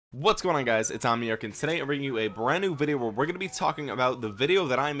What's going on, guys? It's Omniarch, and today I'm bringing you a brand new video where we're going to be talking about the video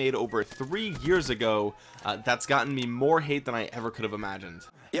that I made over 3 years ago that's gotten me more hate than I ever could have imagined.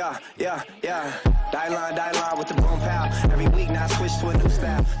 Yeah. Die line with the boom pow. Every week now switch to a new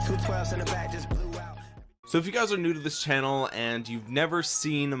style. 212s in the back just blew out. So if you guys are new to this channel and you've never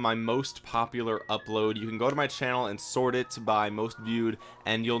seen my most popular upload, you can go to my channel and sort it by most viewed,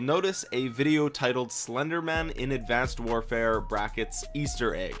 and you'll notice a video titled Slenderman in Advanced Warfare brackets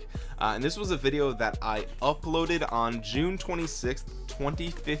Easter egg. And this was a video that I uploaded on June 26th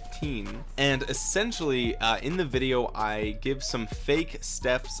 2015, and essentially in the video I give some fake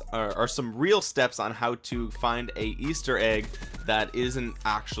steps or some real steps on how to find a Easter egg that isn't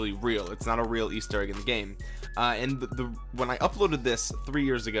actually real. It's not a real Easter egg in the game. And when I uploaded this 3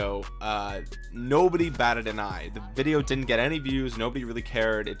 years ago, nobody batted an eye. The video didn't get any views. Nobody really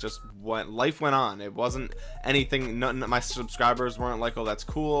cared. It just life went on. It wasn't anything. None of my subscribers weren't like, oh, that's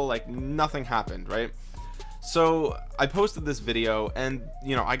cool. Like, nothing happened, right? So I posted this video, and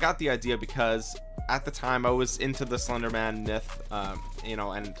I got the idea because at the time I was into the Slenderman myth,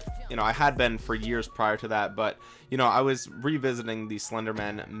 and I had been for years prior to that, but I was revisiting the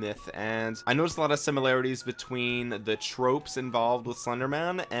Slenderman myth, and I noticed a lot of similarities between the tropes involved with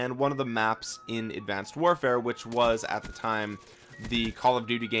Slenderman and one of the maps in Advanced Warfare, which was at the time the Call of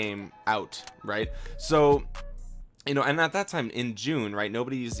Duty game out, right? So and at that time in June, right,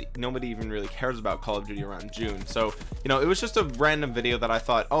 nobody even really cares about Call of Duty around June. So it was just a random video that I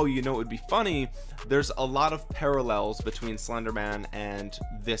thought, oh, it would be funny. There's a lot of parallels between Slenderman and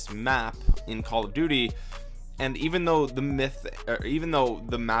this map in Call of Duty, and even though the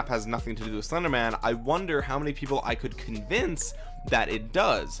map has nothing to do with Slenderman, I wonder how many people I could convince that it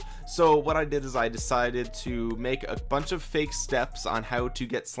does. So what I did is I decided to make a bunch of fake steps on how to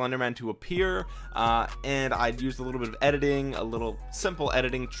get Slenderman to appear, and I'd used a little bit of editing, a little simple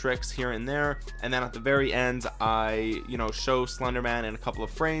editing tricks here and there, and then at the very end I show Slenderman in a couple of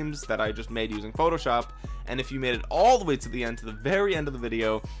frames that I just made using Photoshop. And if you made it all the way to the end, to the very end of the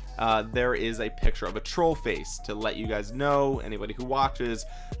video, there is a picture of a troll face to let you guys know, anybody who watches,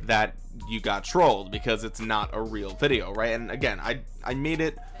 that you got trolled because it's not a real video, right? And again, I made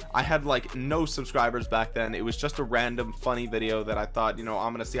it. I had like no subscribers back then. It was just a random funny video that I thought, I'm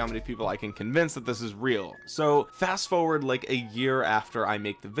gonna see how many people I can convince that this is real. So fast forward like a year after I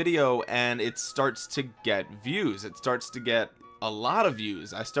make the video, and it starts to get views. It starts to get a lot of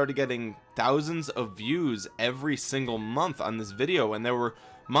views. I started getting thousands of views every single month on this video, and there were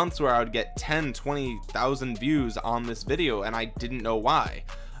months where I would get 10-20,000 views on this video, and I didn't know why.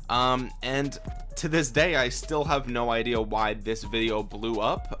 And to this day I still have no idea why this video blew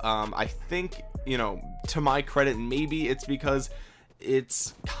up. I think, to my credit, maybe it's because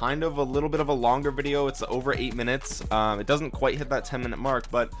it's kind of a little bit of a longer video. It's over 8 minutes. It doesn't quite hit that 10-minute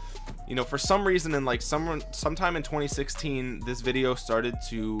mark, but for some reason in like sometime in 2016 this video started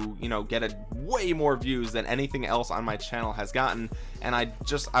to get way more views than anything else on my channel has gotten. And I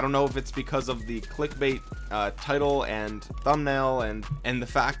don't know if it's because of the clickbait title and thumbnail and the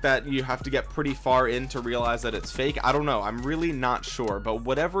fact that you have to get pretty far in to realize that it's fake. I don't know, I'm really not sure, but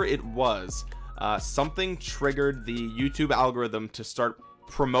whatever it was, something triggered the YouTube algorithm to start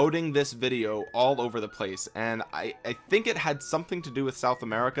promoting this video all over the place. And I think it had something to do with South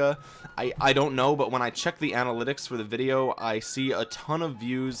America. I don't know, but when I check the analytics for the video, I see a ton of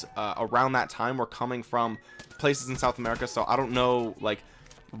views around that time were coming from places in South America. So I don't know like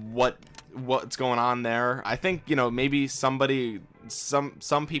what's going on there. I think maybe some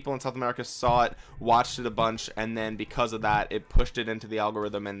people in South America saw it, watched it a bunch, and then because of that it pushed it into the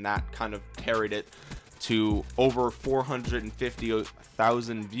algorithm, and that kind of carried it to over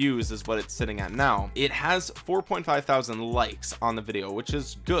 450,000 views is what it's sitting at now. It has 4,500 likes on the video, which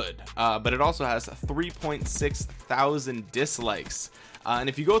is good, but it also has 3,600 dislikes. And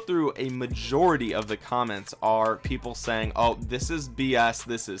if you go through, a majority of the comments are people saying, oh, this is BS,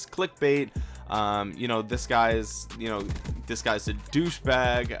 this is clickbait, this guy's a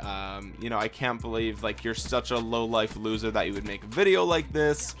douchebag, I can't believe like you're such a low-life loser that you would make a video like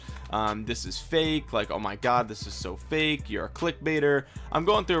this. This is fake, like, oh my god, this is so fake, you're a clickbaiter. I'm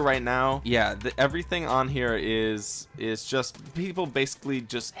going through it right now. Yeah, everything on here is just people basically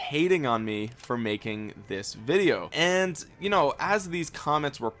just hating on me for making this video. And as these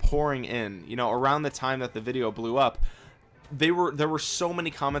comments were pouring in, around the time that the video blew up, there were so many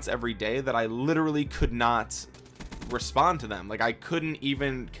comments every day that I literally could not respond to them. Like, I couldn't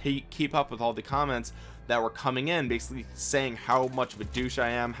even keep up with all the comments that were coming in, basically saying how much of a douche I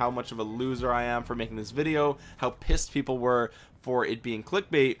am, how much of a loser I am for making this video, how pissed people were for it being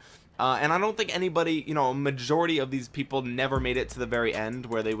clickbait. and I don't think anybody, you know, a majority of these people never made it to the very end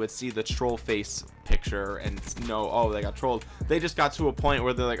where they would see the troll face picture and know, oh, they got trolled. They just got to a point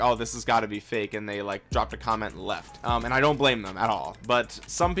where they're like, oh, this has got to be fake, and they like dropped a comment and left. And I don't blame them at all, but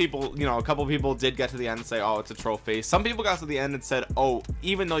some people, you know, a couple people did get to the end and say, oh, it's a troll face. Some people got to the end and said, oh,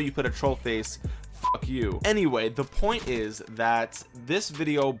 even though you put a troll face, fuck you. Anyway, the point is that this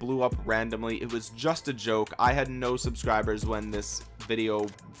video blew up randomly. It was just a joke. I had no subscribers when this video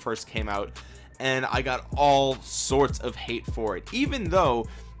first came out, and I got all sorts of hate for it, even though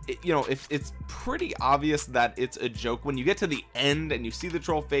you know, if it's pretty obvious that it's a joke. When you get to the end and you see the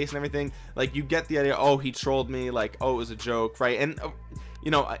troll face and everything, like, you get the idea, oh, he trolled me, like, oh, it was a joke, right? And you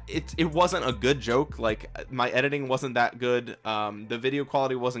know, it wasn't a good joke. Like, my editing wasn't that good, the video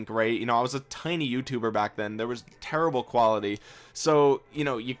quality wasn't great. You know, I was a tiny YouTuber back then. There was terrible quality, so you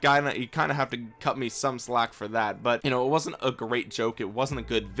know, you kind of have to cut me some slack for that. But you know, it wasn't a great joke, it wasn't a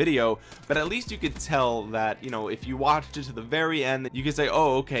good video, but at least you could tell that, you know, if you watched it to the very end, you could say,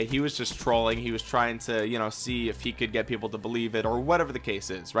 oh, okay, he was just trolling, he was trying to, you know, see if he could get people to believe it, or whatever the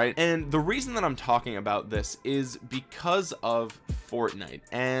case is, right? And the reason that I'm talking about this is because of Fortnite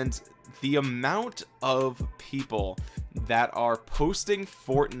and the amount of people that are posting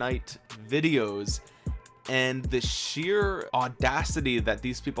Fortnite videos, and the sheer audacity that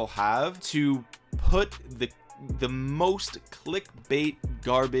these people have to put the most clickbait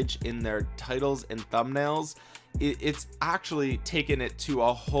garbage in their titles and thumbnails. It's actually taken it to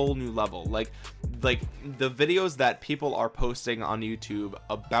a whole new level. Like the videos that people are posting on YouTube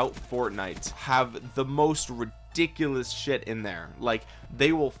about Fortnite have the most ridiculous shit in there. Like,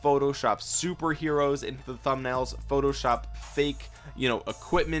 they will Photoshop superheroes into the thumbnails, Photoshop fake, you know,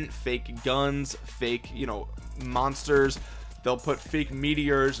 equipment, fake guns, fake, you know, monsters. They'll put fake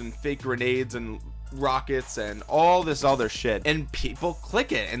meteors and fake grenades and rockets and all this other shit, and people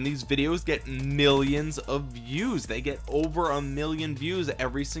click it, and these videos get millions of views. They get over 1 million views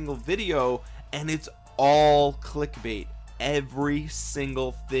every single video, and it's all clickbait. Every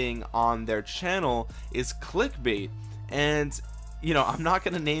single thing on their channel is clickbait. And you know, I'm not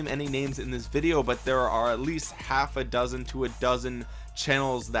going to name any names in this video, but there are at least half a dozen to a dozen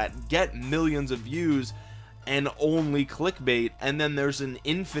channels that get millions of views and only clickbait, and then there's an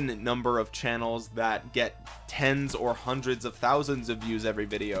infinite number of channels that get tens or hundreds of thousands of views every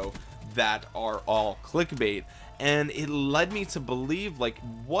video that are all clickbait. And it led me to believe, like,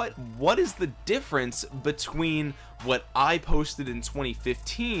 what is the difference between what I posted in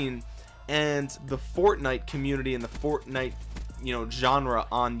 2015 and the Fortnite community and the Fortnite, you know, genre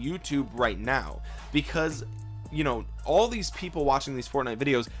on YouTube right now? Because, you know, all these people watching these Fortnite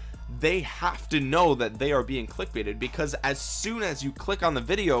videos, they have to know that they are being clickbaited, because as soon as you click on the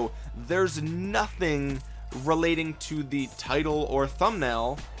video, there's nothing relating to the title or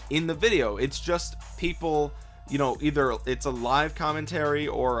thumbnail in the video. It's just people, you know, either it's a live commentary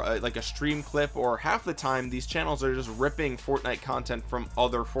or like a stream clip, or half the time these channels are just ripping Fortnite content from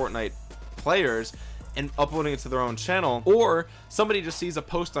other Fortnite players and uploading it to their own channel. Or somebody just sees a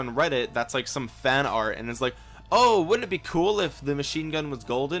post on Reddit that's like some fan art and is like, oh, wouldn't it be cool if the machine gun was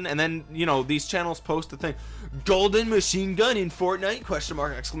golden? And then, you know, these channels post the thing, golden machine gun in Fortnite, question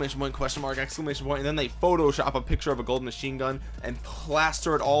mark, exclamation point, question mark, exclamation point, and then they Photoshop a picture of a golden machine gun and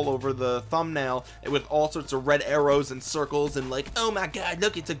plaster it all over the thumbnail with all sorts of red arrows and circles and like, oh my god,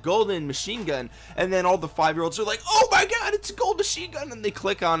 look, it's a golden machine gun. And then all the 5-year-olds are like, oh my god, it's a gold machine gun, and they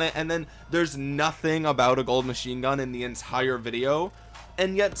click on it, and then there's nothing about a gold machine gun in the entire video.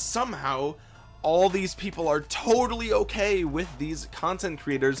 And yet somehow all these people are totally okay with these content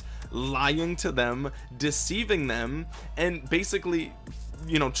creators lying to them, deceiving them, and basically,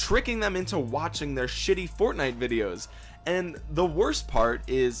 you know, tricking them into watching their shitty Fortnite videos. And the worst part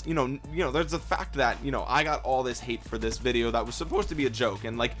is, you know, there's the fact that, you know, I got all this hate for this video that was supposed to be a joke,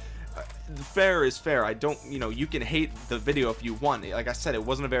 and like, fair is fair. I don't, you know, you can hate the video if you want. Like I said, it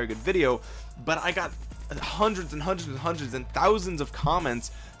wasn't a very good video, but I got hundreds and hundreds and hundreds and thousands of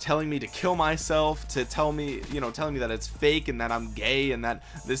comments telling me to kill myself, to tell me, you know, telling me that it's fake and that I'm gay and that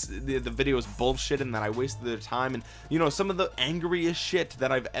the video is bullshit and that I wasted their time. And you know, some of the angriest shit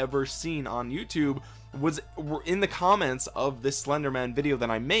that I've ever seen on YouTube were in the comments of this Slenderman video that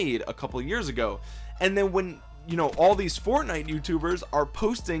I made a couple years ago. And then when, you know, all these Fortnite YouTubers are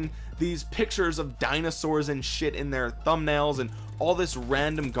posting these pictures of dinosaurs and shit in their thumbnails and all this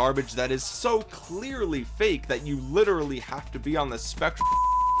random garbage that is so clearly fake that you literally have to be on the spectrum,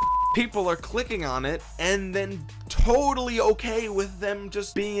 people are clicking on it and then totally okay with them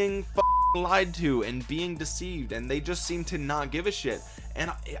just being lied to and being deceived, and they just seem to not give a shit.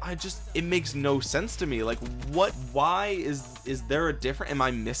 and I just, it makes no sense to me. Like, why is there a difference? Am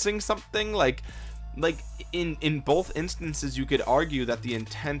I missing something? Like in both instances you could argue that the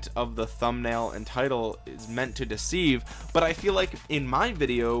intent of the thumbnail and title is meant to deceive, but I feel like in my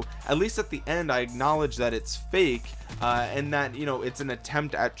video, at least at the end, I acknowledge that it's fake, and that, you know, it's an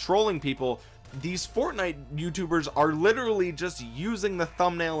attempt at trolling people. These Fortnite YouTubers are literally just using the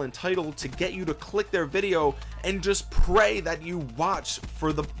thumbnail and title to get you to click their video and just pray that you watch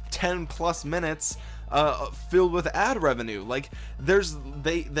for the 10+ minutes filled with ad revenue. Like,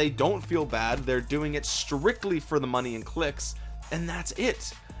 they don't feel bad. They're doing it strictly for the money and clicks, and that's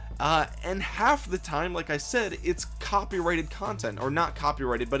it. And half the time, like I said, it's copyrighted content, or not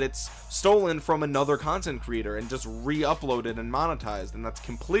copyrighted, but it's stolen from another content creator and just re-uploaded and monetized, and that's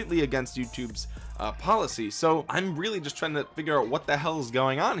completely against YouTube's policy. So I'm really just trying to figure out what the hell is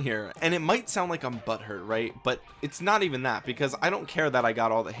going on here. And it might sound like I'm butthurt, right? But it's not even that, because I don't care that I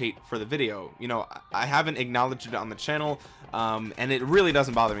got all the hate for the video. You know, I haven't acknowledged it on the channel, and it really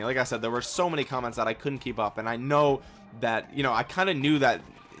doesn't bother me. Like I said, there were so many comments that I couldn't keep up, and I know that, you know, I kind of knew that,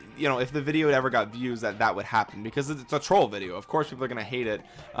 you know, if the video ever got views, that would happen, because it's a troll video. Of course people are gonna hate it,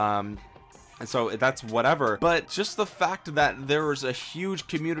 and so that's whatever. But just the fact that there is a huge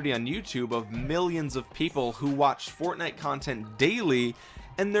community on YouTube of millions of people who watch Fortnite content daily,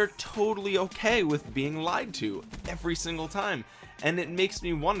 and they're totally okay with being lied to every single time. And it makes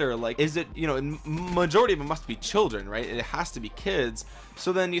me wonder, like, is it, you know, majority of it must be children, right? It has to be kids.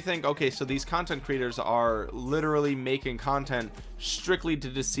 So then you think, okay, so these content creators are literally making content strictly to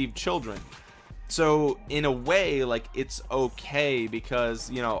deceive children. So in a way, like, it's okay because,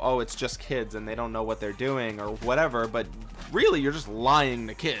 you know, oh, it's just kids and they don't know what they're doing or whatever, but really you're just lying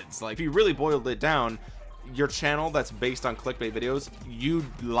to kids. Like, if you really boiled it down, your channel that's based on clickbait videos, you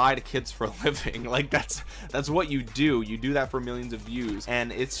lie to kids for a living. Like, that's what you do. You do that for millions of views,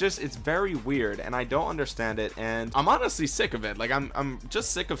 and it's very weird, and I don't understand it, and I'm honestly sick of it. Like, I'm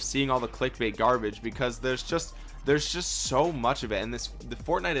just sick of seeing all the clickbait garbage, because there's just so much of it, and the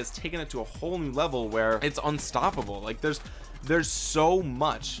Fortnite has taken it to a whole new level where it's unstoppable. Like, there's so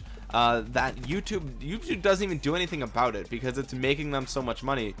much that YouTube doesn't even do anything about it, because it's making them so much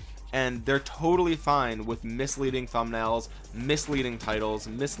money. And they're totally fine with misleading thumbnails, misleading titles,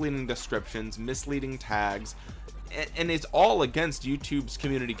 misleading descriptions, misleading tags, and it's all against YouTube's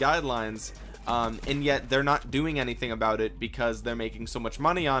community guidelines, and yet they're not doing anything about it because they're making so much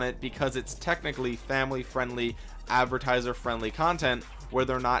money on it, because it's technically family friendly, advertiser friendly content where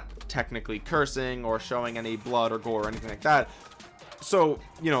they're not technically cursing or showing any blood or gore or anything like that. So,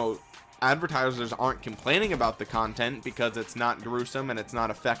 you know, advertisers aren't complaining about the content because it's not gruesome and it's not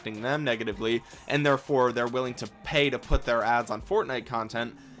affecting them negatively, and therefore they're willing to pay to put their ads on Fortnite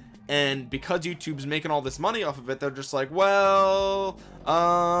content. And because YouTube's making all this money off of it, they're just like, well,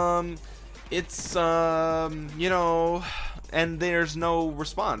 it's you know, and there's no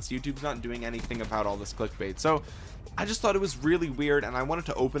response. YouTube's not doing anything about all this clickbait. So I just thought it was really weird, and I wanted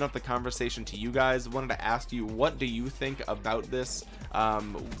to open up the conversation to you guys. I wanted to ask you, what do you think about this?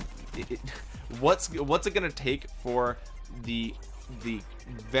 What's it gonna take for the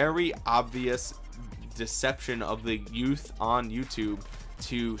very obvious deception of the youth on YouTube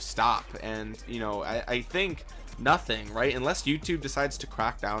to stop? And, you know, I think nothing, right? Unless YouTube decides to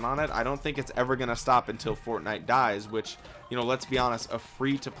crack down on it, I don't think it's ever gonna stop until Fortnite dies, which, you know, let's be honest, a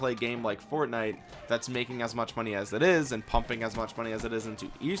free-to-play game like Fortnite that's making as much money as it is and pumping as much money as it is into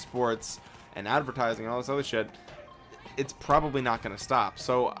esports and advertising and all this other shit, it's probably not going to stop.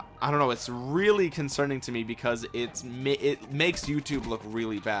 So I don't know, it's really concerning to me, because it makes YouTube look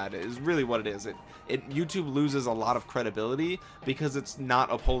really bad. It is really what it is. YouTube loses a lot of credibility because it's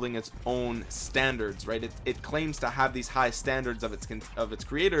not upholding its own standards, right? It claims to have these high standards of its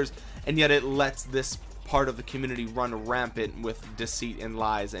creators, and yet it lets this part of the community run rampant with deceit and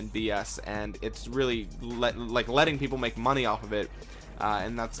lies and BS, and it's really letting people make money off of it.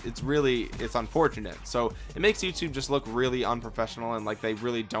 And it's unfortunate. So it makes YouTube just look really unprofessional, and like they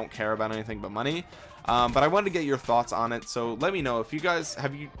really don't care about anything but money. But I wanted to get your thoughts on it, so let me know if you guys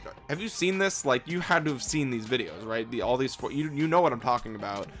have you seen this. Like, you had to have seen these videos, right? All these, you know what I'm talking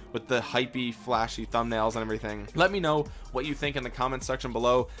about, with the hypey flashy thumbnails and everything. Let me know what you think in the comment section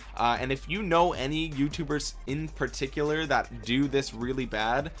below, and if you know any YouTubers in particular that do this really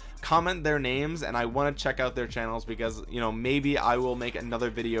bad, comment their names, and I want to check out their channels, because, you know, maybe I will make another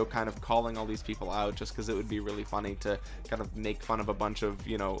video kind of calling all these people out, just because it would be really funny to kind of make fun of a bunch of,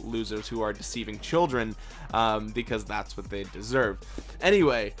 you know, losers who are deceiving children, because that's what they deserve.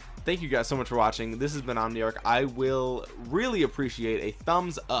 Anyway, thank you guys so much for watching. This has been Omniarch. I will really appreciate a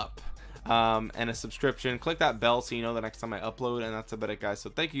thumbs up and a subscription. Click that bell so you know the next time I upload, and that's about it, guys. So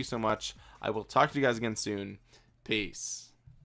thank you so much. I will talk to you guys again soon. Peace.